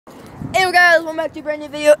So guys, welcome back to a brand new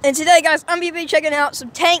video, and today guys, I'm going to be checking out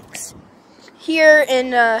some tanks here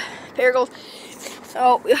in Paragould.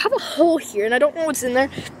 So we have a hole here, and I don't know what's in there,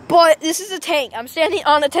 but this is a tank. I'm standing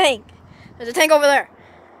on a tank. There's a tank over there.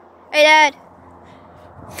 Hey Dad.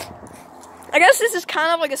 I guess this is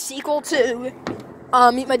kind of like a sequel to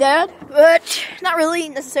Meet My Dad, but not really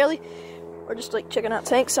necessarily. We're just like checking out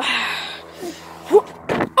tanks.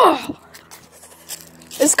 Oh.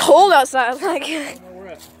 It's cold outside, like. We're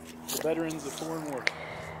at the veterans of foreign war.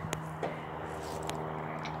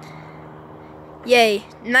 Yay.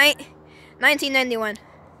 1991.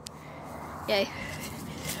 Yay.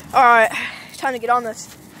 Alright, time to get on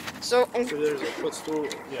this. So there's a footstool,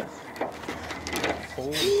 yes.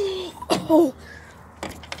 Oh.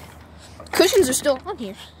 Cushions are still on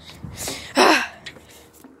here.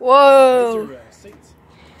 Whoa. These are, seats.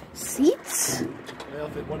 Seats? Well,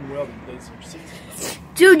 if it wasn't welded, these are seats.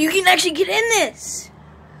 Dude, you can actually get in this.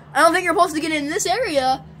 I don't think you're supposed to get in this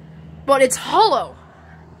area, but it's hollow.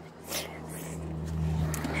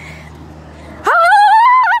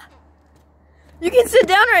 Ah! You can sit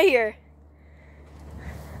down right here.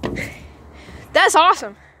 That's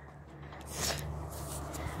awesome.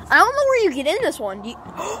 I don't know where you get in this one.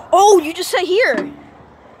 Oh, you just sit here.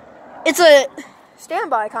 It's a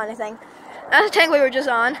standby kind of thing. That's the tank we were just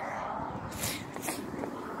on.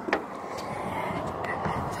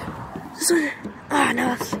 Ah,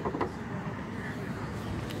 no.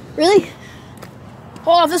 Really?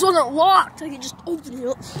 Oh, if this wasn't locked, I could just open it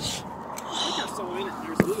up. I think I saw in it,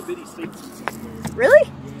 there's a little bitty seats. Really?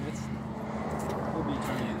 Yeah, we'll be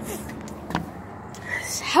trying.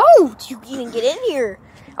 How do you even get in here?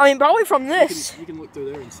 I mean, probably from this. You can look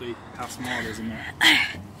through there and see how small it is in there.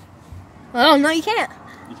 Oh, no, you can't.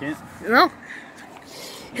 You can't? No.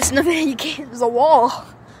 It's nothing, you can't. There's a wall.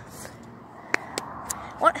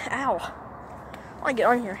 What? Ow. I want to get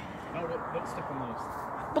on here. No, don't step on those.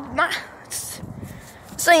 But not. This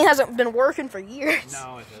thing hasn't been working for years.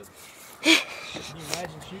 No, it hasn't. Can you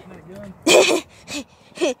imagine shooting that gun?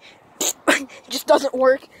 It just doesn't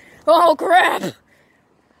work. Oh, crap.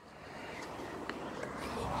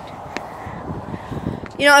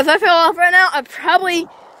 You know, if I fell off right now, I'd probably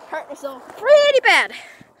hurt myself pretty bad.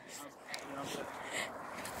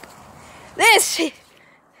 This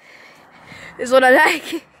is what I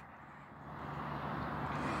like.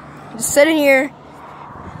 Just sitting here.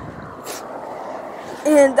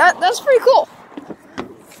 And that's pretty cool.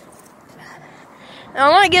 Now I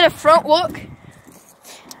want to get a front look.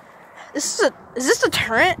 Is this a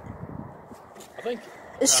turret? I think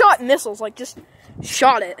It shot missiles, like just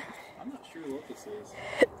shot it. I'm not sure what this is.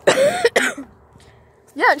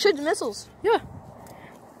 Yeah, it shoots missiles. Yeah.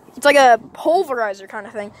 It's like a pulverizer kind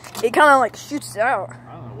of thing. It kind of like shoots it out.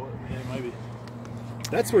 I don't know what. Yeah, maybe.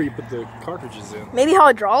 That's where you put the cartridges in. Maybe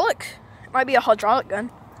hydraulic? It might be a hydraulic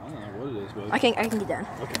gun. I don't know what it is, but I can get down.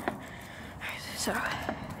 okay. So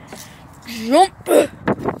jump.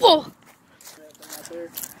 Oh. Right there.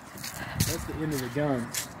 That's the end of the gun.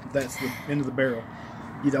 That's the end of the barrel.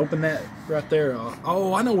 You'd open that right there.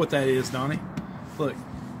 Oh, I know what that is, Donnie. Look,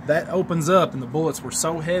 that opens up, and the bullets were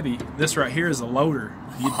so heavy. This right here is a loader.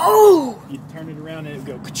 You'd turn it around, and it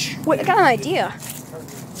would go. Wait, I got an idea.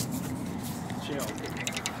 Shell.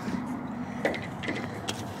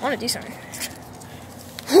 I want to do something.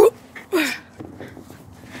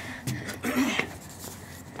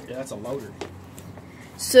 Yeah, that's a loader.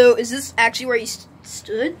 So, is this actually where you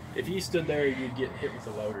stood? If you stood there, you'd get hit with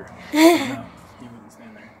a loader. No, you wouldn't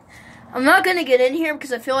stand there. I'm not gonna get in here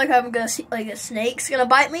because I feel like I'm gonna see like a snake's gonna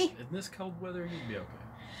bite me. In this cold weather, you'd be okay.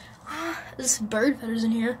 There's bird feathers in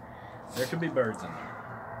here. There could be birds in there.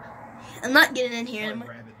 I'm not getting in here.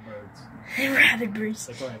 Probably rabid birds. Rabid birds.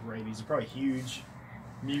 They probably have rabies. They're probably huge,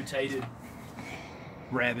 mutated,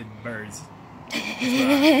 rabid birds.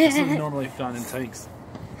 This is normally found in tanks.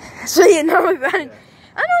 So you normally find. Yeah.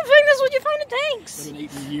 I don't think that's what you find in tanks. They've been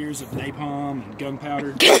eating years of napalm and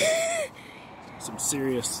gunpowder. Some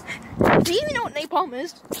serious. Do you even know what napalm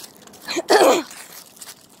is?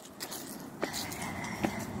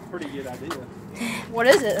 Pretty good idea. What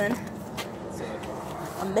is it then? It's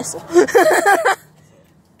A missile.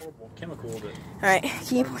 horrible chemical that Alright,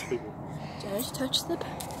 keep. harms people. Just touch the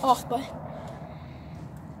off button.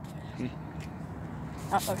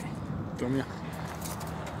 Oh, okay. Come here.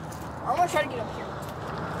 I'm gonna try to get up here.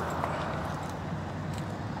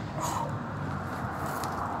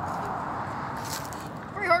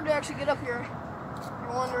 Pretty hard to actually get up here.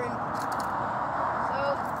 You're wondering. So,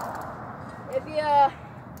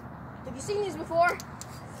 if you've seen these before,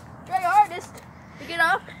 try your hardest to get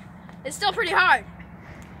up. It's still pretty hard.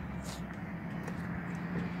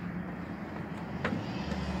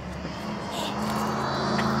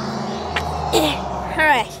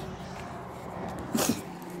 Alright.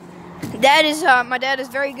 My dad is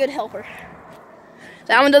a very good helper.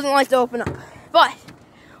 That one doesn't like to open up. But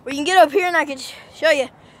we can get up here and I can show you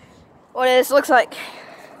what this looks like.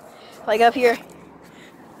 Like up here.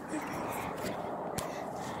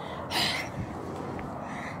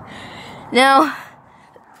 Now,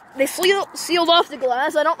 they sealed off the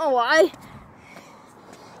glass. I don't know why.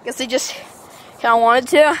 Guess they just kind of wanted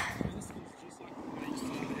to.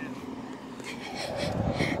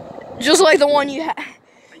 Just like the one you have.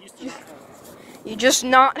 You just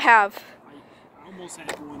not have. I almost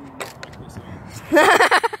had one like this.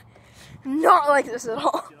 Not like this at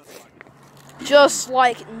all. Just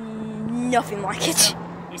like nothing like it.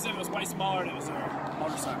 Except it was way smaller and it was a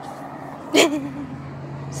motorcycle.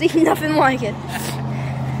 See, nothing like it.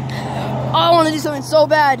 Oh, I want to do something so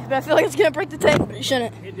bad, but I feel like it's gonna break the tank, but it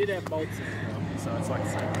shouldn't. It did have bolts in it though, so it's like the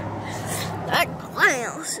same. That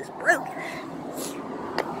glass is broken.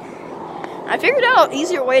 I figured out an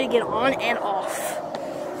easier way to get on and off.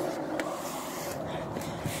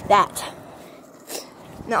 That.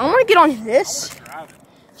 Now I'm gonna get on this.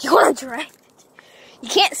 You wanna drive it? You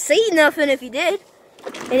can't see nothing if you did,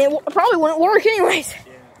 and it probably wouldn't work anyways.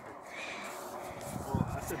 Yeah. Well,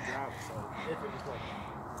 I said drive, so if it was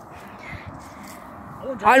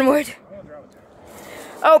like. Onward.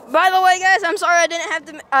 Oh, by the way, guys, I'm sorry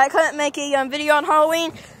I couldn't make a video on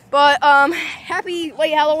Halloween, but happy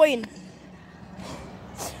late Halloween.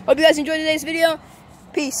 Hope you guys enjoyed today's video.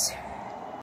 Peace.